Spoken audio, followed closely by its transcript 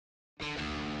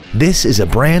This is a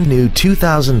brand new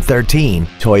 2013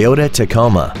 Toyota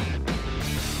Tacoma.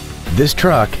 This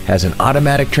truck has an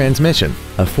automatic transmission,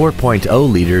 a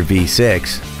 4.0-liter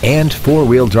V6, and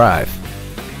four-wheel drive.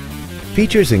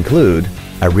 Features include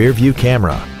a rear-view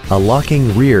camera, a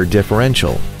locking rear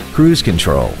differential, cruise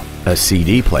control, a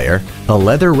CD player, a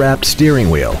leather-wrapped steering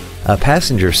wheel, a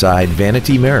passenger side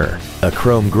vanity mirror, a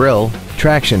chrome grille,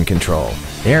 traction control,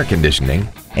 air conditioning,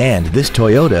 and this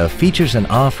Toyota features an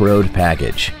off-road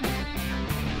package.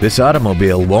 This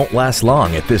automobile won't last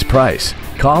long at this price.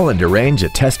 Call and arrange a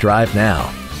test drive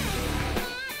now.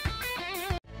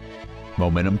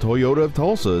 Momentum Toyota of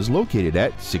Tulsa is located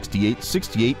at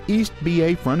 6868 East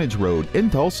B.A. Frontage Road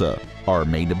in Tulsa. Our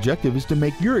main objective is to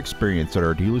make your experience at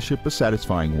our dealership a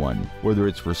satisfying one, whether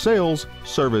it's for sales,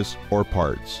 service, or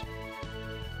parts.